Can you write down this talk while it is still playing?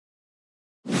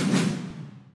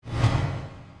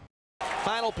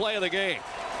Final play of the game.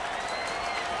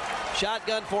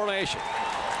 Shotgun formation.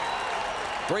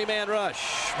 Three-man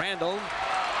rush. Randall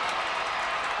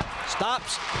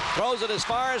stops, throws it as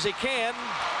far as he can.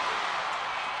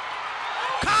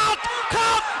 Count!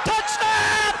 Count!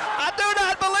 Touchdown! I do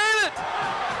not believe it!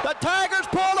 The Tigers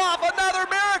pulled off another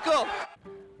miracle!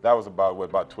 That was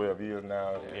about 12 years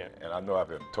now, Yeah. and I know I've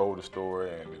been told the story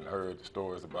and heard the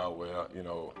stories about where, you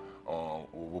know,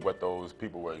 what those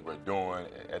people were doing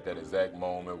at that exact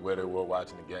moment, where they were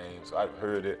watching the game. So I've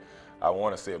heard it, I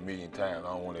want to say 1,000,000 times. I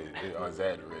don't want to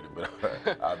exaggerate it,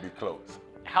 but I'll be close.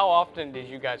 How often did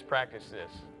you guys practice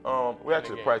this? We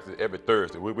actually practice every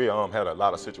Thursday. We had a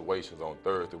lot of situations on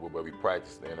Thursday where we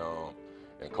practiced,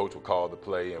 and coach would call the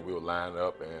play, and we would line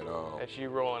up. And That's you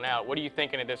rolling out. What are you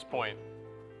thinking at this point?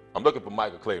 I'm looking for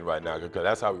Michael Clayton right now because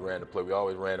that's how we ran the play. We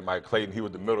always ran to Michael Clayton. He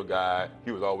was the middle guy.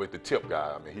 He was always the tip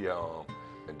guy. I mean, he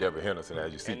and Devery Henderson,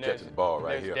 as you see, catching the ball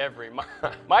right here. There's Devery.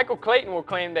 Michael Clayton will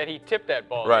claim that he tipped that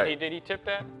ball. Right. Did he tip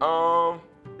that?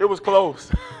 It was close.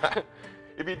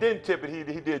 If he didn't tip it,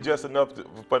 he did just enough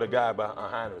for the guy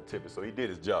behind him to tip it. So he did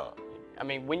his job. I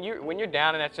mean, when you're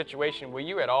down in that situation, were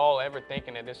you at all ever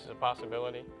thinking that this is a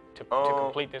possibility to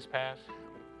complete this pass?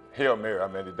 Hail Mary, I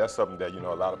mean, that's something that, you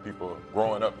know, a lot of people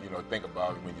growing up, you know, think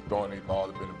about when you're throwing these balls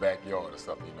up in the backyard or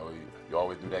something. You know, you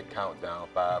always do that countdown,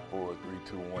 5, 4, 3,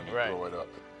 2, 1, you throw it up.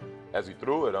 As he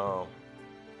threw it,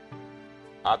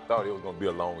 I thought it was going to be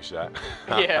a long shot.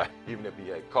 Yeah. Even if he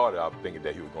had caught it, I was thinking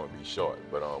that he was going to be short.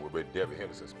 But with Devery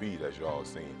Henderson's speed, as you all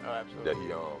seen, that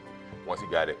he once he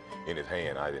got it in his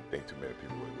hand, I didn't think too many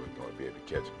people were going to be able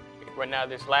to catch it. Right now,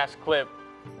 this last clip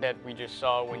that we just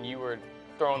saw when you were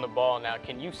throwing the ball, now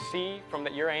can you see from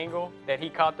your angle that he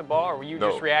caught the ball, or were you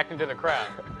just reacting to the crowd?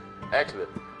 Actually,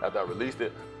 after I released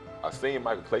it, I seen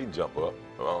Michael Clayton jump up,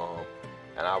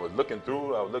 and I was looking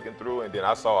through, and then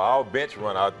I saw our bench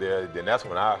run out there. Then that's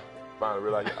when I finally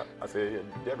realized, I said,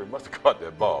 yeah, Devery must have caught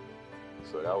that ball.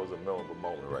 So that was a memorable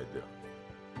moment right there.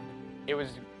 It was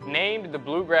named the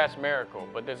Bluegrass Miracle,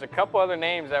 but there's a couple other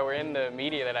names that were in the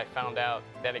media that I found out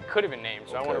that it could have been named,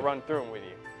 so I want to run through them with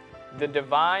you. The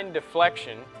Divine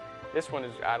Deflection,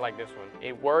 I like this one.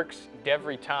 It works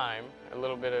every time, a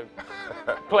little bit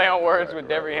of play on words with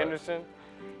Devery Henderson.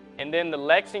 And then the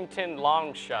Lexington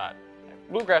Long Shot.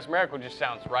 Bluegrass Miracle just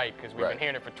sounds right because we've been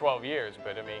hearing it for 12 years,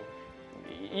 but I mean,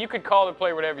 you could call the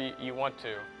play whatever you want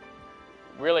to.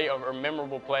 Really a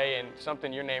memorable play and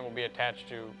something your name will be attached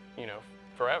to, you know,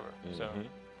 forever. So.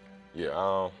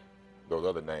 Yeah, those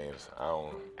other names, I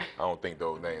don't think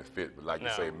those names fit. But like you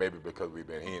say, maybe because we've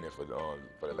been hearing it for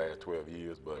the last 12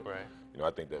 years. But you know,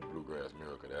 I think that Bluegrass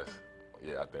Miracle, I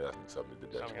think that's something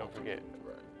that something you don't forget.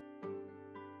 Right.